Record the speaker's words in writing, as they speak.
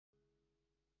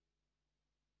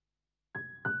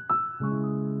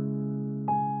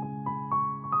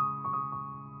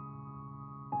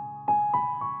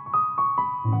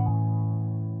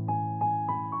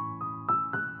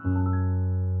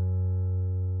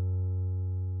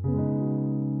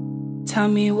Tell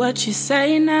me what you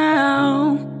say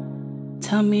now.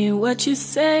 Tell me what you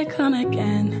say, come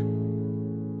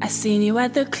again. I seen you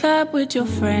at the club with your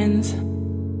friends,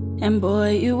 and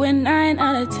boy, you were 9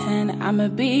 out of 10. I'ma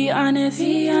be honest.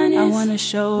 I wanna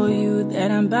show you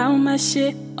that I'm about my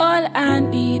shit. All I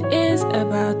need is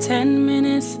about 10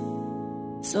 minutes.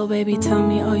 So baby, tell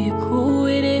me, are you cool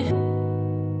with it?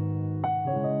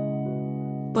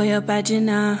 Boy, you're bad, you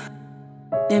know.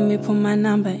 Let me put my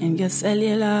number in your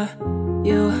cellular.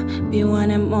 You be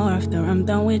wanting more after I'm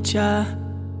done with ya.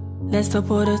 Let's stop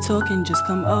all the talking, just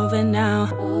come over now.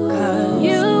 Cause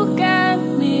you got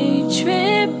me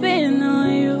tripping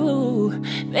on you.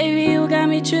 Baby, you got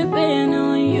me tripping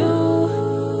on you.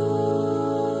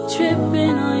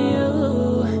 Tripping on you,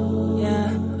 yeah.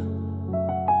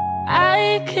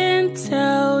 I can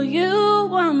tell you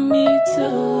want me to.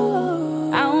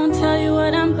 I won't tell you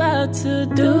what I'm about to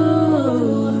do,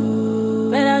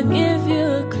 but I'll give you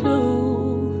a clue.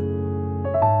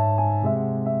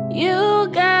 You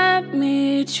got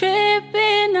me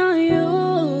tripping on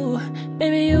you.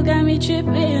 Baby, you got me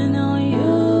tripping on you.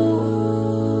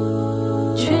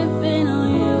 Tripping on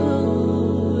you,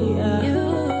 yeah.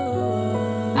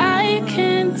 I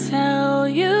can tell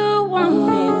you want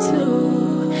me to.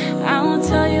 I won't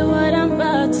tell you what I'm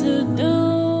about to do,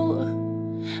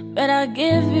 but I'll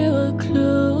give you a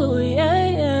clue, yeah,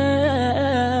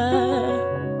 yeah.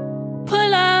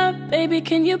 Pull up, baby,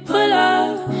 can you pull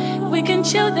up? We can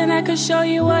chill, then I can show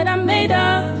you what I'm made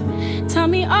of. Tell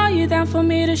me, are you down for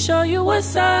me to show you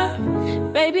what's up?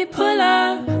 Baby, pull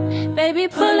up, baby,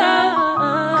 pull up.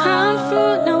 Come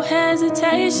through, no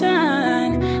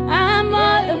hesitation. I'm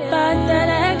all about that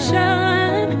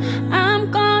action.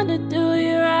 I'm gonna do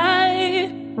you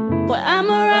right. Boy,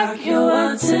 I'ma rock you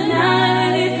out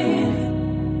tonight.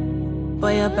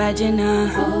 Boy, you're bad, you know.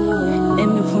 Let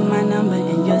me put my number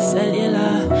in your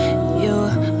cellular.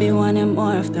 You'll be wanting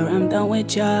more after I'm done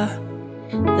with ya.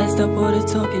 Let's stop all the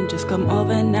talking, just come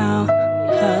over now.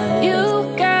 Cause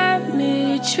you got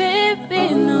me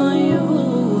tripping on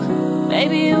you.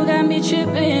 Baby, you got me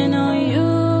tripping on you.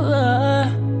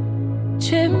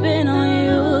 Tripping on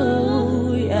you,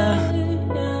 yeah.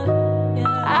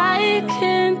 I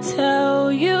can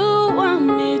tell you want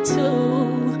me to.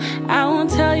 I won't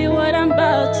tell you what I'm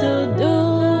about to do,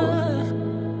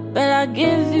 but I'll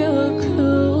give you a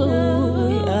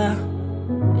clue, yeah.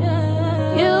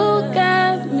 You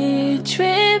got me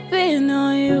tripping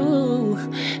on you.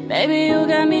 Baby, you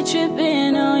got me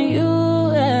tripping on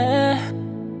you, yeah.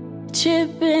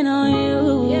 Tripping on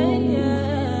you, yeah.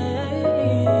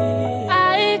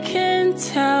 I can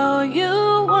tell you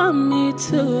want me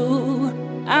to.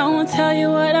 I won't tell you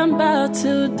what I'm about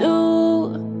to do,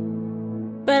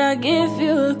 but I'll give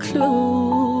you a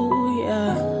clue,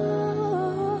 yeah.